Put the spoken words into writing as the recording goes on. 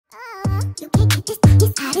You can't get this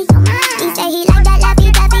out of your mind. He say he like that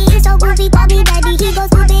laffy taffy. He's so goofy, call me daddy. He goes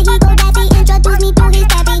stupid, he go daffy. Introduce me to his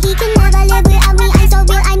pappy. He can never live without me. I'm so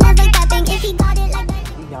real, I never capping. If he got it like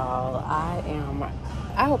that. Y'all,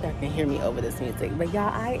 I hope y'all can hear me over this music, but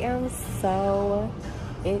y'all, I am so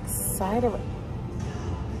excited.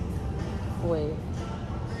 Wait,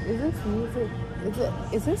 is this music?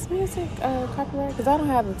 Is this music copyright? Because I don't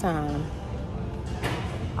have the time.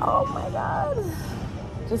 Oh my god.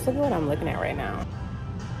 Just look at what I'm looking at right now.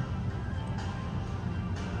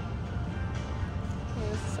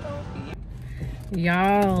 It's so beautiful.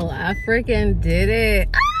 Y'all, I freaking did it.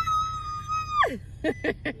 Ah!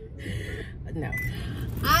 No.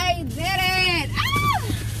 I did it. Ah!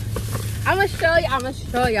 I'm gonna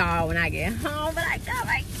show y'all when I get home, but I got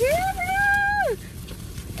my camera.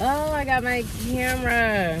 Oh, I got my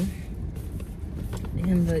camera.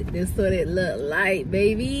 And look, this is what it looked like,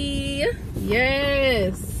 baby.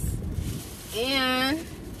 Yes. And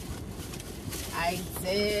I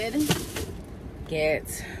did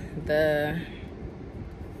get the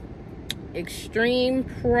Extreme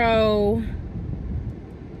Pro,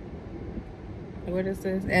 what is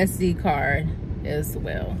this? SD card as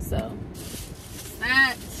well. So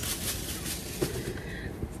that's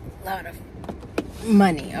a lot of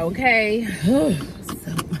money, okay? So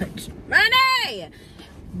much money.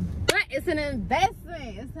 But it's an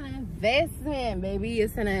investment. It's an investment, baby.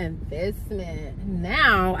 It's an investment.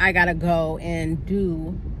 Now I gotta go and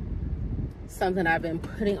do something I've been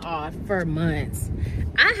putting off for months.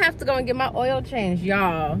 I have to go and get my oil changed,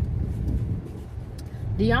 y'all.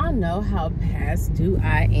 Do y'all know how past due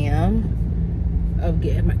I am of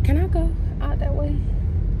getting my, can I go out that way?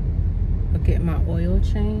 Of getting my oil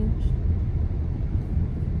changed?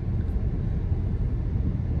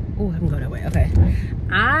 Oh, I can go that way, okay.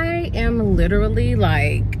 I am literally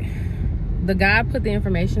like, the guy put the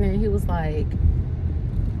information in, he was like,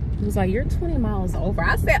 you're 20 miles over.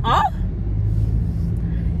 I said, oh,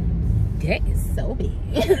 that is so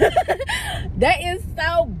bad. That is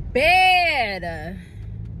so bad.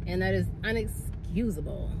 And that is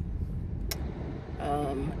unexcusable.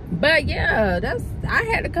 But yeah, I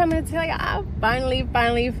had to come and tell you, I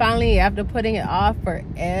finally, after putting it off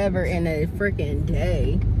forever in a freaking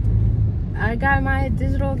day, I got my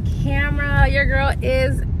digital camera. Your girl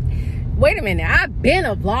is, wait a minute, I've been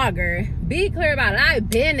a vlogger. Be clear about it. I've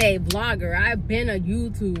been a vlogger. I've been a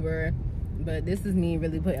YouTuber. But this is me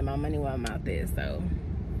really putting my money where I'm out there. So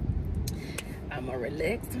I'm gonna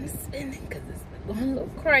relax on spending because it's going a little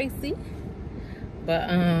crazy. But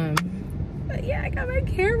yeah, I got my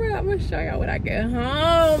camera. I'm gonna show y'all when I get home.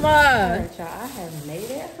 All right, y'all, I have made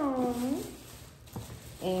it home.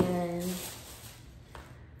 And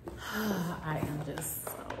I am just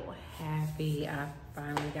so happy I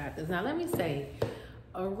finally got this. Now let me say,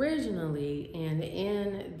 originally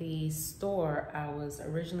in the store, I was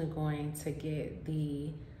originally going to get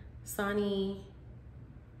the Sony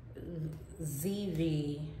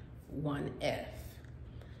ZV-1F,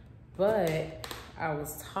 but I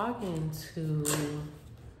was talking to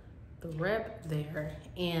the rep there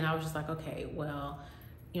and I was just like, okay, well,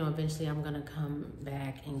 you know, eventually I'm gonna come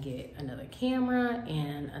back and get another camera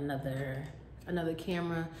and another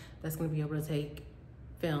camera that's gonna be able to take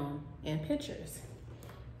film and pictures.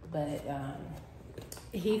 But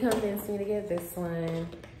he convinced me to get this one.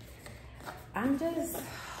 I'm just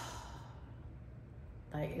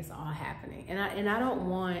like, it's all happening, and I don't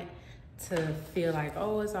want to feel like,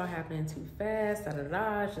 oh, it's all happening too fast, da da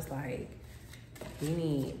da. It's just like, we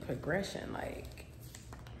need progression. Like,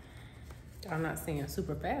 I'm not saying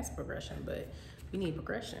super fast progression, but we need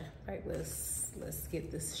progression. Right? Let's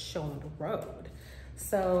get this show on the road.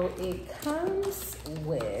 So it comes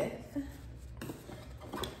with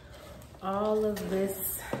all of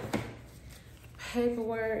this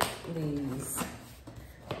paperwork, these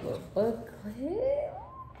little booklets.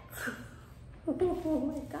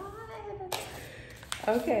 Oh my God.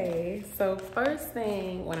 Okay, so first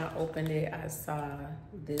thing, when I opened it, I saw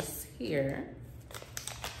this here,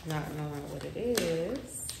 not knowing what it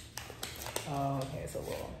is. Oh, okay, so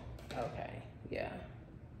okay, yeah.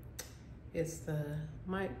 It's the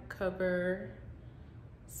mic cover,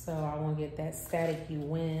 so I won't get that staticky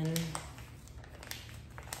wind.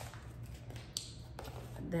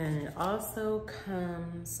 Then it also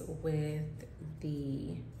comes with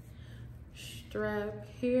the strap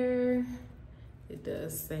here. It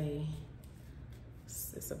does say,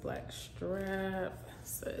 it's a black strap,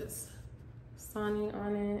 says Sony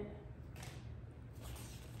on it.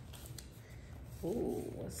 Ooh,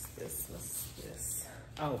 what's this?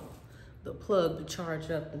 Oh, the plug to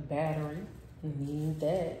charge up the battery. Need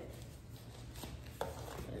that.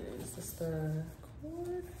 And it's the the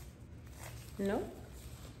cord? Nope.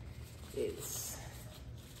 It's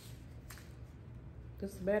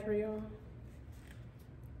this the battery, y'all?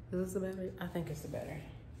 Is this the battery? I think it's the battery.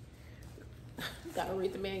 Gotta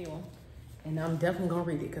read the manual. And I'm definitely gonna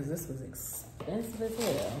read it because this was expensive as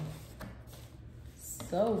hell.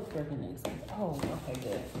 So freaking expensive. Oh, okay,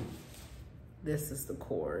 good. This is the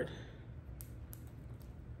cord.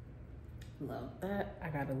 Love that. I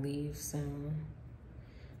gotta leave soon.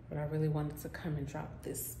 But I really wanted to come and drop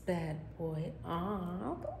this bad boy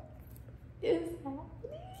off. It's happening.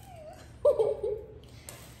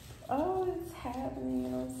 Oh, it's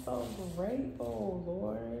happening. I'm so grateful,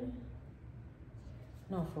 Lord.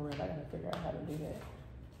 No, for real, I gotta figure out how to do that.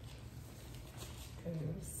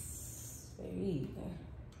 Cause, baby.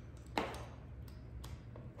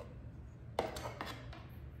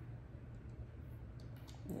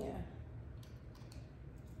 Yeah.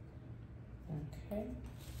 Okay.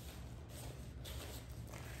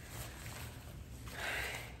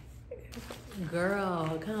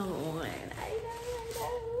 Girl, come on. I know.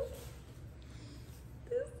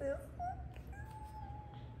 This is so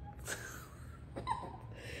cute.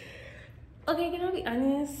 Okay, can I be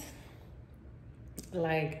honest?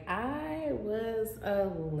 Like, I was a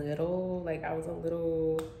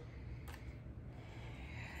little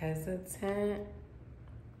hesitant.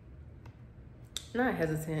 Not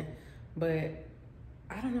hesitant, but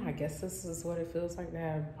I don't know, I guess this is what it feels like to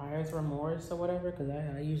have buyer's remorse or whatever, because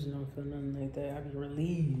I usually don't feel nothing like that. I'd be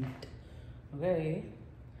relieved, okay?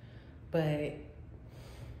 But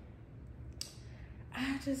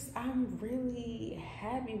I'm really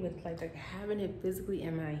happy with like having it physically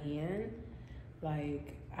in my hand.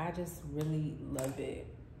 Like, I just really love it.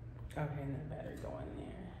 Okay, and the battery going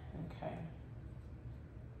there, okay.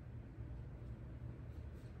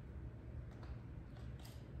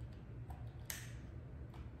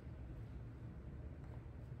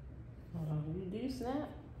 Hold on, do you snap?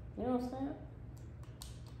 You don't snap?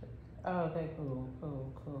 Oh, okay, cool.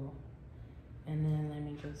 And then let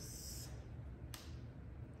me just,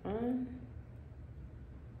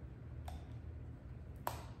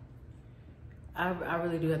 I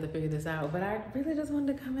really do have to figure this out, but I really just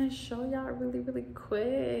wanted to come and show y'all really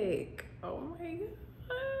quick. Oh my God,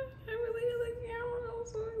 I really is a camera, I'm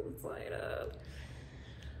so excited.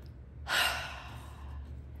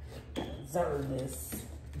 I deserve this.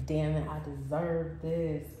 Damn it, I deserve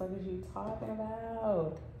this. What is you talking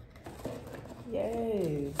about?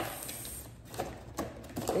 Yes.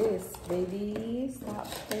 This, baby. Stop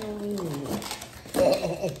playing with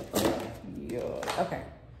me. Yeah. Okay.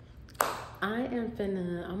 I am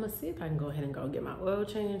finna, I'm gonna see if I can go ahead and go get my oil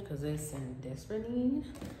change because it's in desperate need.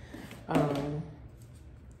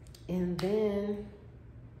 And then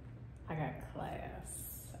I got class.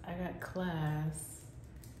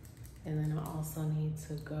 And then I also need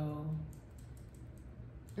to go,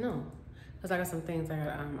 no, because I got some things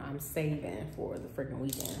that I'm saving for the freaking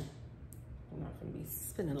weekend. I'm not gonna be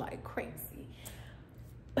spending like crazy.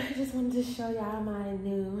 But I just wanted to show y'all my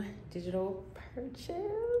new digital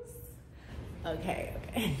purchase. Okay.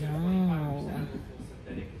 No.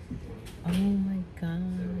 Oh my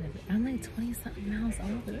God. I'm like 20 something miles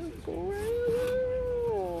over.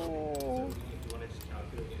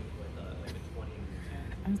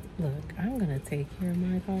 Look, I'm gonna take care of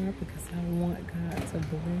my car because I want God to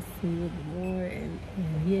bless me with more, and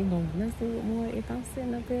He ain't gonna bless me with more if I'm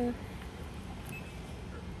sitting up there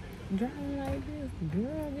driving like this.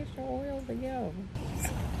 Girl, get your oil together.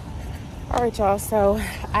 All right, y'all. So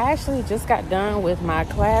I actually just got done with my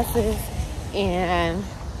classes, and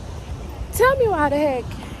tell me why the heck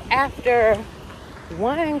after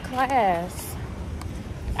one class,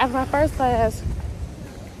 after my first class,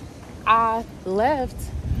 I left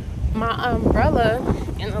my umbrella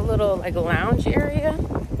in a little like lounge area.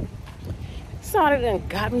 Started and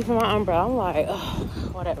got me for my umbrella. I'm like, oh,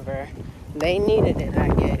 whatever. They needed it, I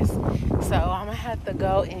guess. So I'm gonna have to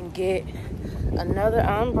go and get another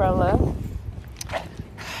umbrella.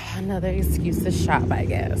 Another excuse to shop, I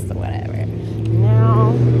guess, or whatever.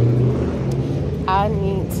 Now I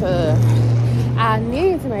need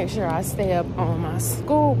to make sure I stay up on my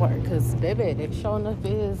schoolwork, because baby, they sure enough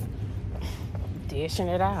is dishing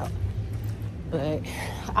it out. But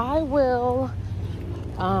I will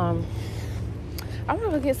I'm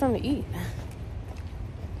gonna go get something to eat.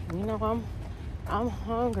 You know, I'm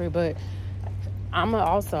hungry, but I'm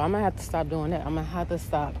gonna have to stop doing that. I'm gonna have to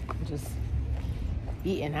stop just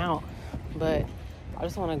eating out. But I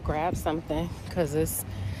just want to grab something because it's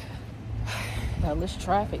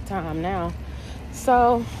traffic time now.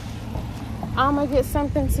 So I'm gonna get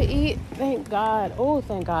something to eat. Thank God. Oh,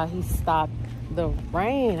 thank God he stopped the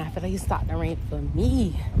rain. I feel like it stopped the rain for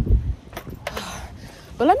me.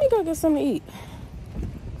 But let me go get something to eat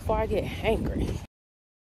before I get hangry.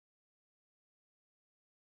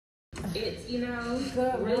 It's, you know,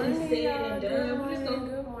 Good really morning, said y'all. and Good done. morning,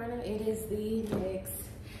 good morning. It is the next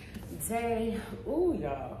day. Ooh,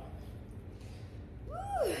 y'all.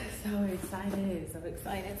 Ooh, so excited.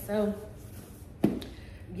 So,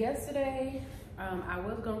 yesterday, I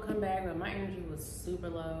was gonna come back, but my energy was super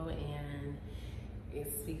low, and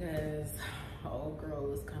it's because old girl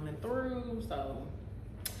was coming through, so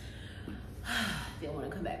didn't want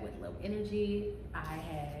to come back with low energy.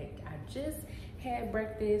 I just had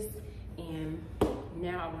breakfast, and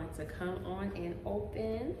now I want to come on and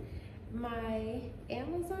open my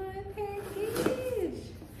Amazon package.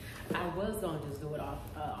 I was gonna just do it off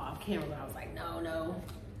camera, but I was like, no,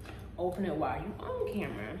 open it while you on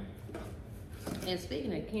camera. And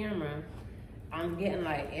speaking of camera, I'm getting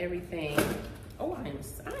like everything. Oh, I am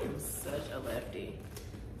such a lefty.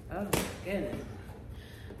 Oh my goodness.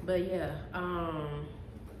 But yeah, I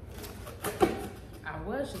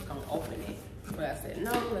was just gonna open it, but I said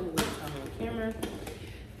no, let me wait till I'm on camera.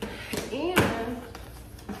 And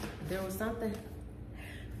there was something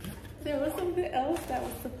else that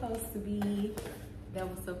was supposed to be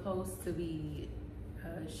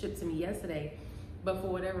shipped to me yesterday, but for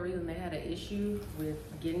whatever reason they had an issue with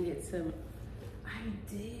getting it to me. I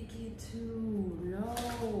did get two.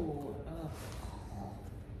 No. Ugh.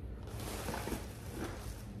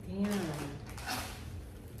 Damn.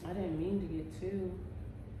 I didn't mean to get two.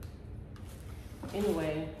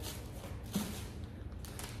 Anyway.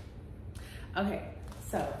 Okay,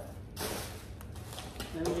 so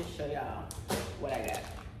let me just show y'all what I got.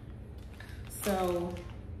 So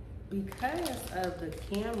because of the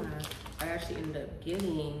camera, I actually ended up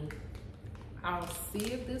getting, I'll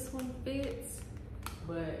see if this one fits,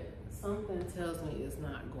 but something tells me it's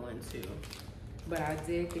not going to. But I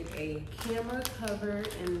did get a camera cover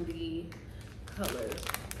in the color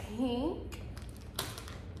pink.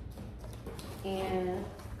 And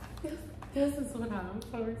this is what I'm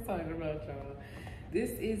so excited about, y'all.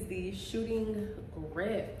 This is the shooting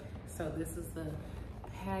grip. So this is the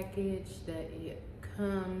package that it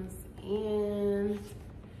comes in.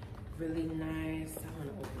 Really nice. I'm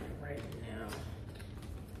gonna open it right now.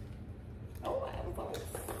 Oh, I'm so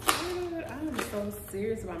excited. I'm so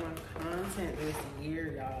serious about my content this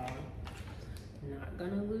year, y'all. Not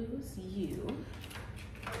gonna lose you.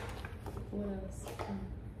 What else?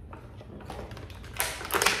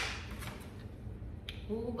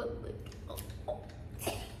 Ooh, but look.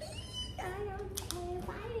 I am so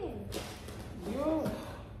excited. Yo.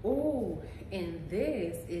 Ooh, and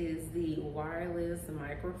this is the wireless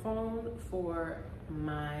microphone for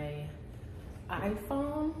my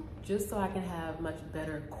iPhone, just so I can have much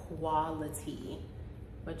better quality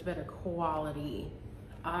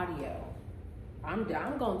audio. I'm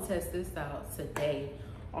gonna test this out today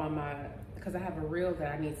on my, because I have a reel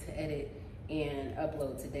that I need to edit and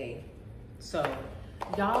upload today. So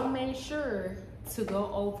y'all make sure to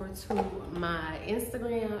go over to my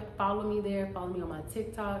Instagram, follow me there, follow me on my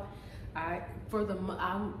TikTok. I'm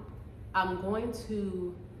going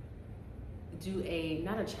to do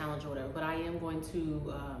not a challenge or whatever, but I am going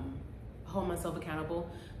to hold myself accountable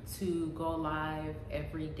to go live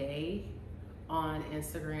every day on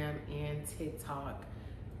Instagram and TikTok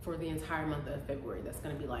for the entire month of February. That's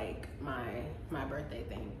gonna be like my birthday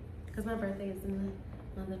thing, because my birthday is in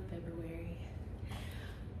the month of February.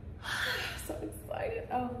 So excited.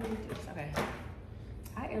 Oh my goodness. Okay,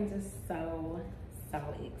 I am just so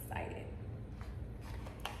excited.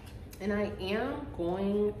 And I am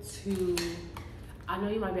going to, I know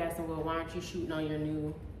you might be asking, well, why aren't you shooting on your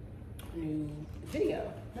new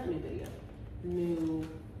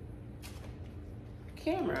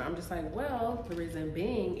camera? I'm just like, well, the reason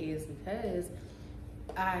being is because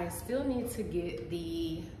I still need to get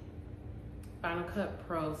the Final Cut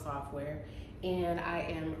Pro software, and I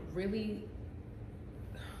am really,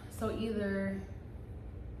 so either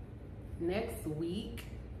next week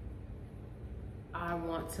I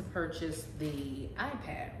want to purchase the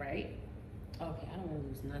iPad, right? Okay, I don't want to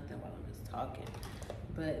lose nothing while I'm just talking,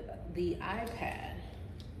 but the iPad.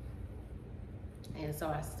 And so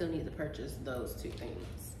I still need to purchase those two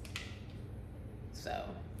things. So,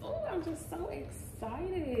 oh, I'm just so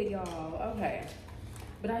excited, y'all. Okay,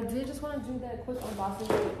 but I did just want to do that quick unboxing,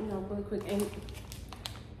 you know, really quick. And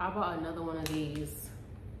I bought another one of these.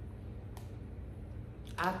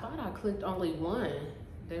 I thought I clicked only one.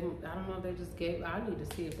 I don't know if they just gave, I need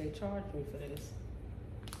to see if they charged me for this.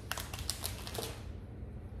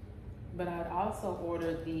 But I'd also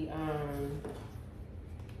ordered the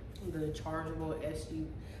the chargeable SU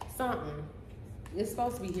something. It's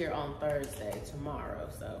supposed to be here on Thursday, tomorrow,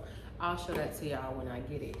 so I'll show that to y'all when I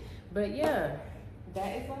get it. But yeah,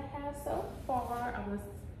 that is what I have so far. I'm gonna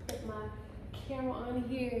put my camera on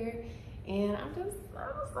here, and I'm so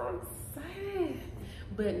excited.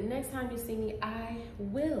 But next time you see me, I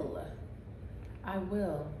will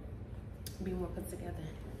be more put together.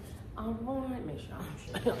 All right, make sure I'm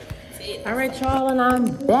all right, y'all, and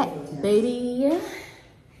I'm back, baby.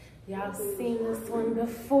 Y'all seen this one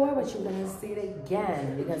before, but you're gonna see it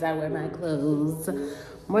again because I wear my clothes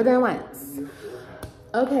more than once.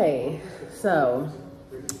 Okay, so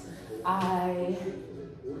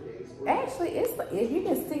it's like, if you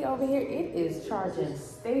can see over here, it is charging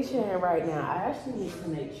station right now. I actually need to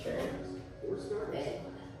make sure that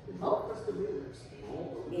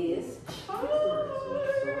is charged.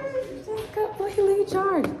 It's completely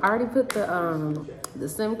charged. I already put the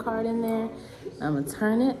SIM card in there. I'm gonna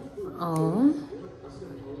turn it on.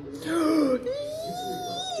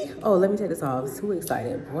 Oh, let me take this off. Too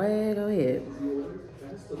excited. Boy, go ahead.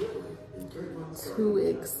 Too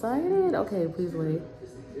excited? Okay, please wait.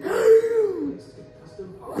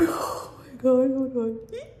 Oh my god, hold on.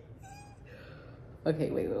 Okay,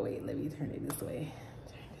 wait. Let me turn it this way.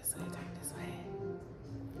 Turn this way.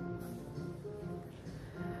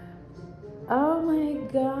 Oh my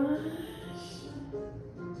gosh.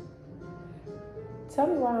 Tell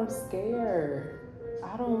me why I'm scared.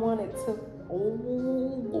 I don't want it to, oh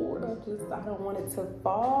Lord, I don't want it to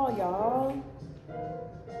fall, y'all.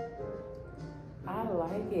 I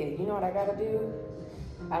like it. You know what I gotta do?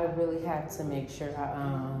 I really have to make sure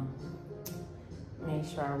I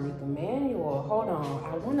read the manual. Hold on.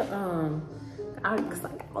 I wanna cause I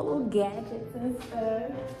got my little gadgets and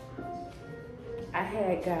stuff. I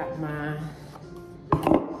had got my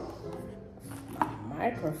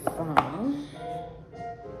microphone.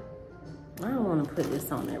 I don't want to put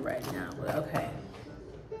this on there right now, but okay.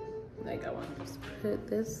 Like, I want to just put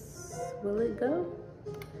this. Will it go?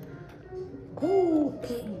 Oh,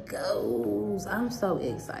 it goes. I'm so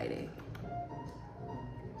excited.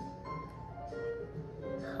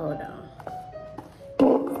 Hold on.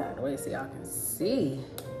 Get out of the way so y'all can see.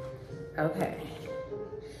 Okay.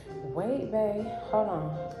 Wait, babe. Hold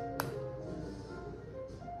on.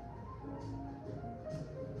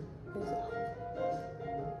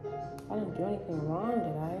 I didn't do anything wrong,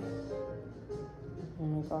 did I? Oh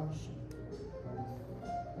my gosh.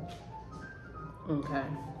 Okay.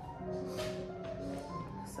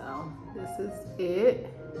 So this is it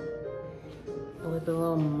with the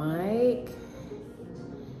little mic.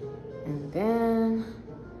 And then,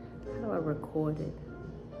 how do I record it?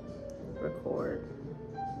 Record.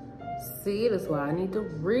 See, that's why I need to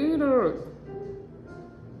read it.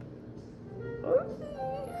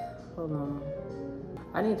 Hold on.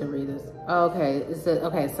 I need to read this. Oh, okay, it says,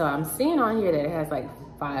 okay, so I'm seeing on here that it has like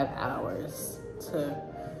 5 hours to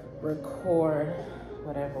record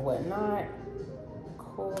whatever, whatnot.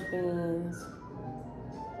 Cool beans.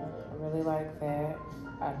 I really like that.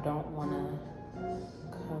 I don't want to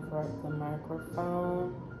cover up the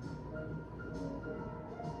microphone.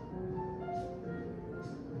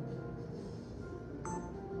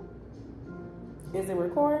 Is it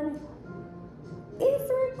recording?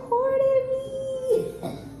 It's recording me.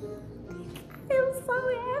 I'm so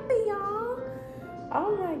happy, y'all.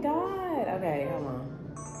 Oh my God. Okay, hold on.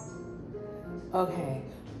 Okay,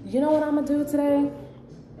 you know what I'm gonna do today?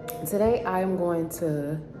 Today I'm going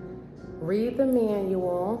to read the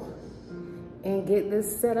manual and get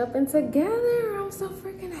this set up and together. I'm so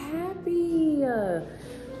freaking happy.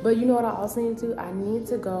 But you know what I also need to do? I need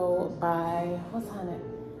to go by, what's on it?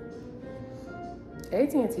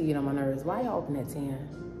 AT&T get on my nerves. Why y'all open at 10?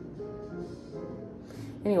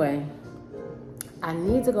 Anyway, I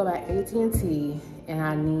need to go by AT&T and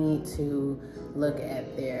I need to look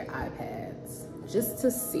at their iPads just to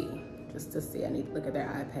see. I need to look at their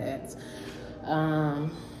iPads.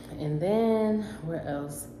 And then where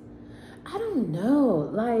else? I don't know.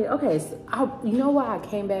 Like, okay, so you know why I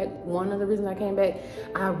came back? One of the reasons I came back,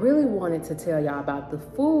 I really wanted to tell y'all about the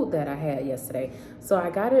food that I had yesterday. So I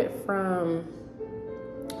got it from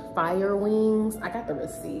Fire Wings. I got the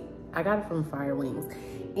receipt. I got it from Fire Wings.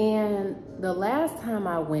 And the last time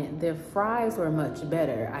I went, their fries were much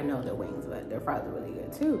better. I know their wings, but their fries were really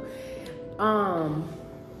good too.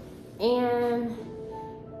 And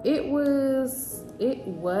it was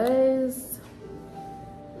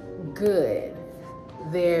good.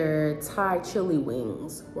 Their Thai chili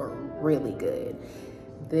wings were really good.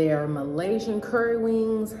 Their Malaysian curry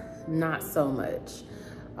wings, not so much.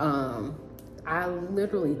 I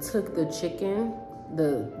literally took the chicken,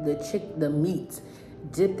 the meat,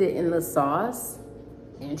 dipped it in the sauce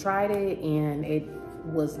and tried it, and it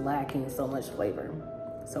was lacking so much flavor.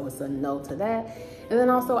 So it's a no to that. And then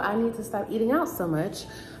also I need to stop eating out so much.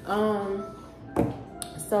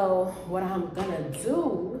 So what I'm gonna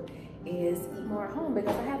do is eat more at home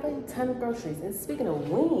because I have a ton of groceries. And speaking of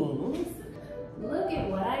wings, look at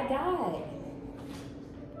what I got.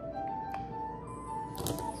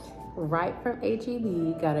 Right from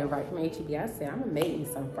HEB, got it right from HEB. I said, I'm gonna make me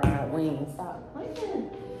some fried wings. Stop playing.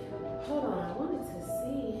 Hold on, I wanted to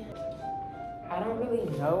see. I don't really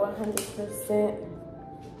know 100%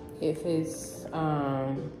 if it's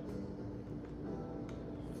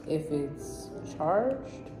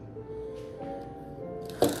charged,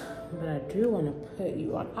 but I do want to put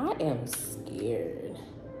you on. I am scared.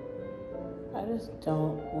 I just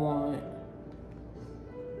don't want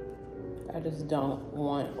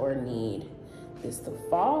or need this to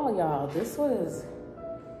fall, y'all. This was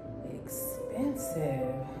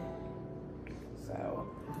expensive. So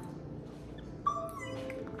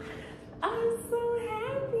I'm so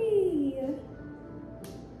happy.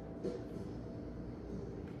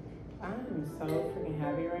 I'm so freaking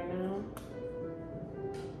happy right now.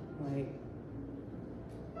 Like,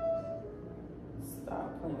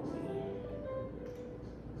 stop playing with me.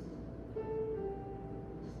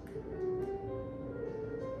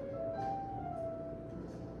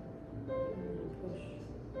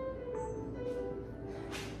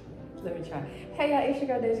 Let me try. Hey y'all, it's your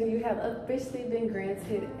girl Deja. You have officially been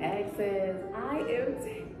granted access. I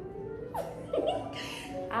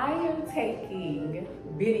am taking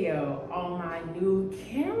video on my new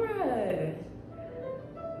camera.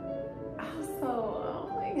 Oh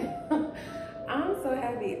my God. I'm so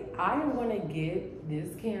happy. I am gonna get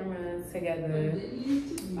this camera together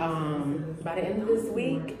by the end of this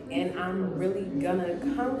week, and I'm really gonna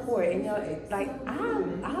come for it. And y'all, like,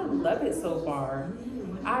 I love it so far.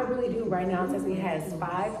 I really do. Right now it says it has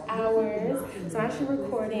 5 hours. So I'm actually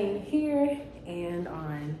recording here and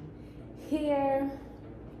on here.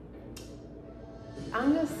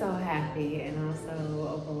 I'm just so happy and I'm so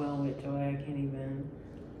overwhelmed with joy. I can't even.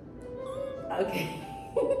 Okay.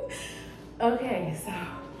 Okay, so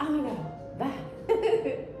I'm gonna go. Bye.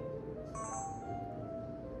 Okay.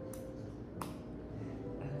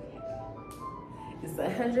 It's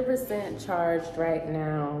 100% charged right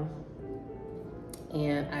now.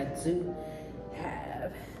 And I do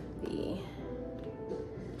have the,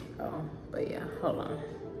 but yeah, hold on.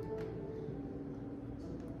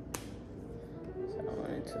 So I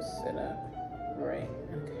wanted to sit up, right,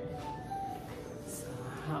 okay. So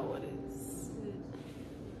how would it sit?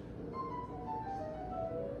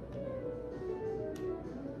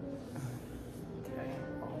 Okay,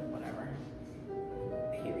 whatever,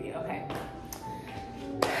 period, okay.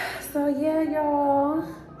 So yeah, y'all.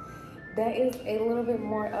 That is a little bit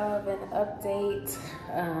more of an update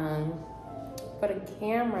for the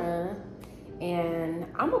camera, and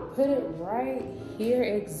I'm gonna put it right here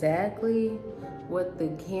exactly what the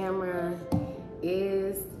camera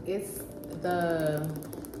is. It's the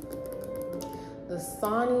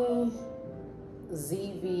Sony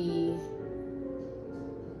ZV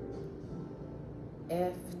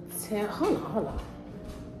F10. Hold on.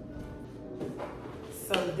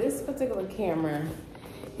 So this particular camera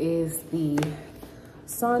is the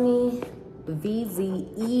Sony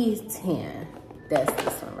VZE-10. That's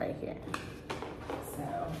this one right here. So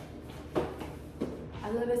I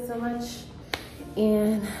love it so much.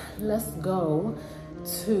 And let's go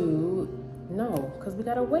to, no, because we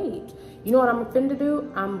gotta wait. You know what I'm finna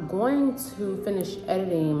do? I'm going to finish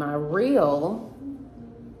editing my reel.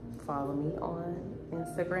 Follow me on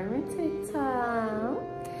Instagram and TikTok.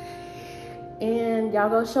 And y'all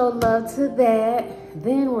go show love to that.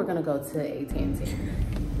 Then we're gonna go to AT&T.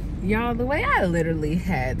 Y'all, the way I literally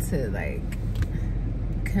had to like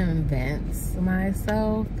convince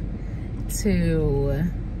myself to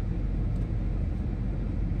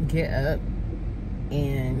get up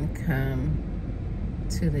and come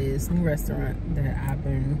to this new restaurant that I've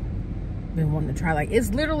been wanting to try. Like,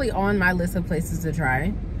 it's literally on my list of places to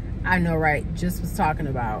try. I know, right? Just was talking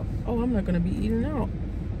about, oh, I'm not gonna be eating out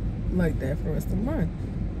like that for the rest of the month.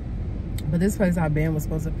 But this place I've been was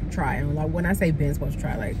supposed to try, and like when I say been supposed to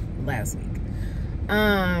try, like last week.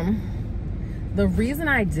 The reason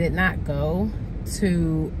I did not go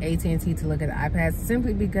to AT&T to look at the iPads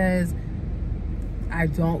simply because I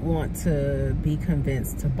don't want to be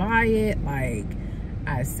convinced to buy it. Like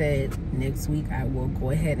I said, next week I will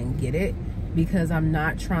go ahead and get it because I'm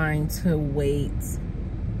not trying to wait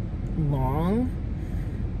long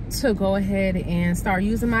to go ahead and start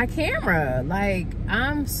using my camera. Like,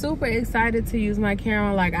 I'm super excited to use my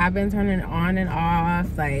camera. Like, I've been turning it on and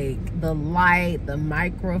off, like the light, the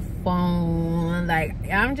microphone. Like,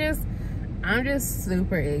 I'm just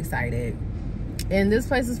super excited. And this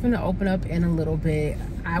place is gonna open up in a little bit.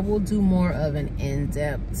 I will do more of an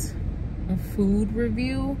in-depth food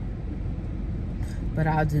review, but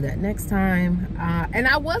I'll do that next time. And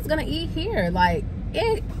I was gonna eat here. Like,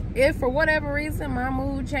 if for whatever reason my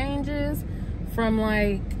mood changes from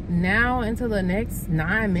like now until the next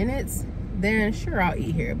 9 minutes, then sure, I'll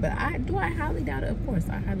eat here. But I highly doubt it. Of course,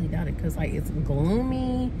 I highly doubt it, because like it's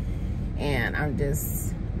gloomy and I'm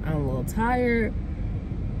a little tired.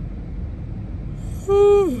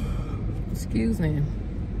 Excuse me.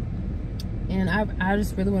 And I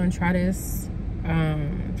just really want to try this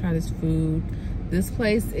food. This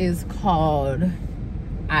place is called,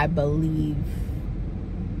 I believe,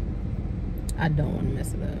 I don't want to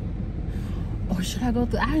mess it up. Or should I go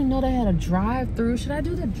through? I didn't know they had a drive-through. Should I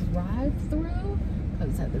do the drive-through?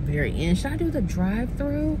 Because it's at the very end. Should I do the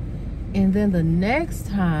drive-through? And then the next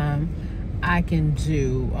time I can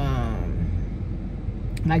do,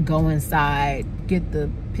 like, go inside, get the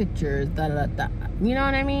pictures, you know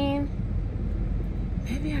what I mean?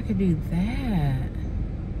 Maybe I could do that.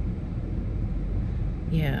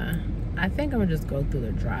 Yeah, I think I'm gonna just go through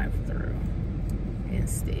the drive-through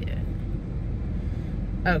instead.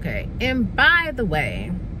 Okay, and by the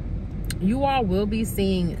way, you all will be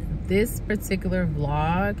seeing this particular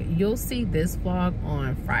vlog. You'll see this vlog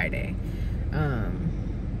on Friday.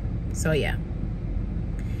 So yeah.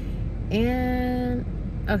 And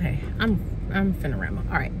okay, I'm finna ramble.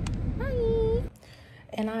 All right, bye.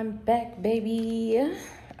 And I'm back, baby.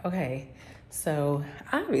 Okay, so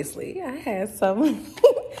obviously I had some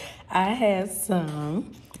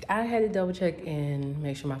I had to double check and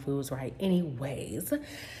make sure my food was right. Anyways,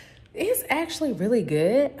 it's actually really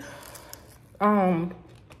good.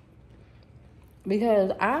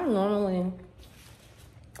 Because I normally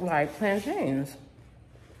like plantains,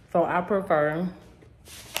 so I prefer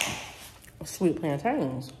sweet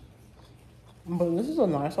plantains. But this is a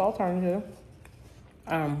nice alternative.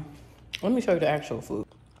 Let me show you the actual food.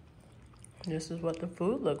 This is what the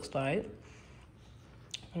food looks like.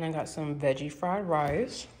 And I got some veggie fried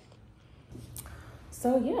rice.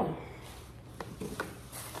 So yeah.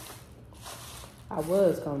 I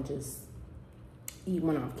was gonna just eat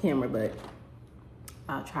one off camera, but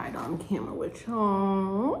I'll try it on camera with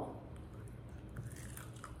y'all.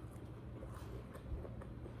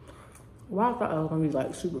 Well, I thought it was gonna be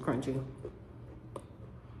like super crunchy.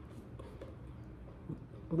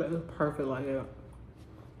 But it was perfect like that.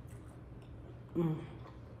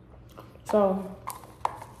 So,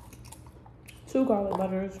 2 garlic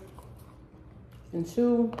butters and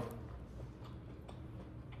 2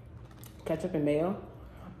 ketchup and mayo.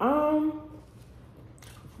 I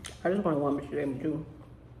just want one, but she gave me 2.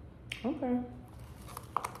 Okay.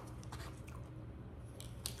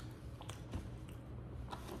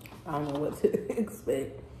 I don't know what to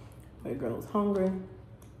expect. My girl's hungry.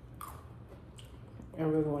 I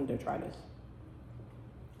really wanted to try this.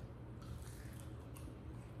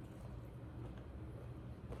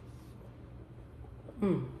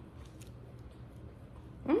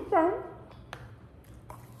 Okay.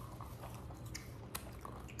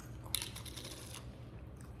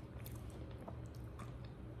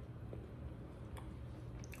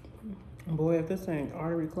 Boy, if this ain't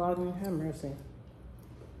artery clogging, have mercy.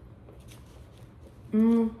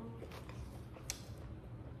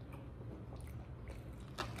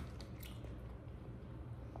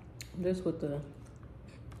 This with the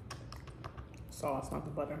sauce, not the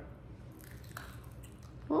butter.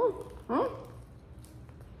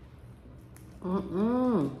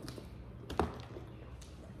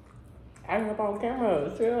 I'm up on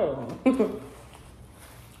camera, chill.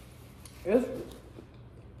 It's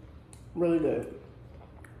really good.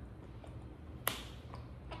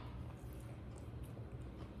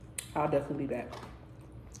 I'll definitely be back,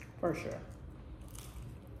 for sure.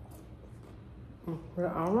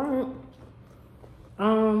 All right.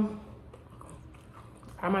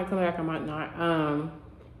 I might come back, I might not.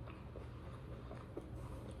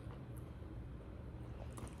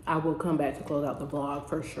 I will come back to close out the vlog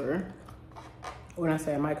for sure. When I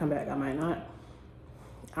say I might come back, I might not.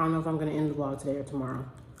 I don't know if I'm gonna end the vlog today or tomorrow.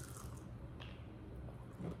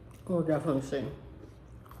 We'll definitely see.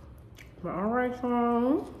 But all right,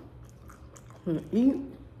 y'all. I'm gonna eat,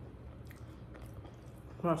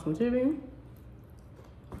 watch some TV,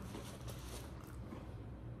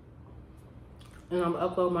 and I'm gonna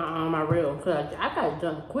upload my reel, cause I got it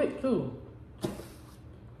done quick too.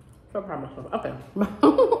 So proud of myself. Okay.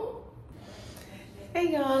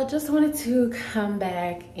 Hey y'all, just wanted to come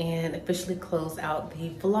back and officially close out the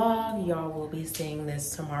vlog. Y'all will be seeing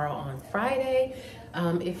this tomorrow on Friday.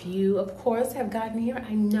 If you, of course, have gotten here,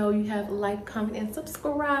 I know you have liked, comment, and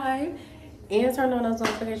subscribe. And turn on those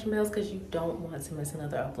notification bells because you don't want to miss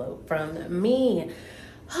another upload from me.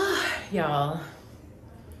 Y'all,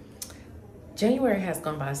 January has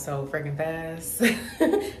gone by so freaking fast.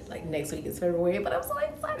 Like next week is February, but I'm so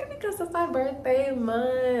excited because it's my birthday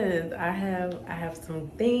month. I have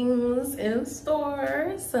some things in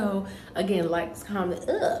store. So again, like, comment,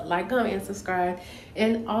 and subscribe.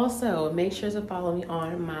 And also make sure to follow me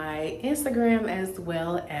on my Instagram as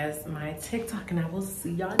well as my TikTok. And I will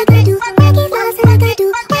see y'all next time.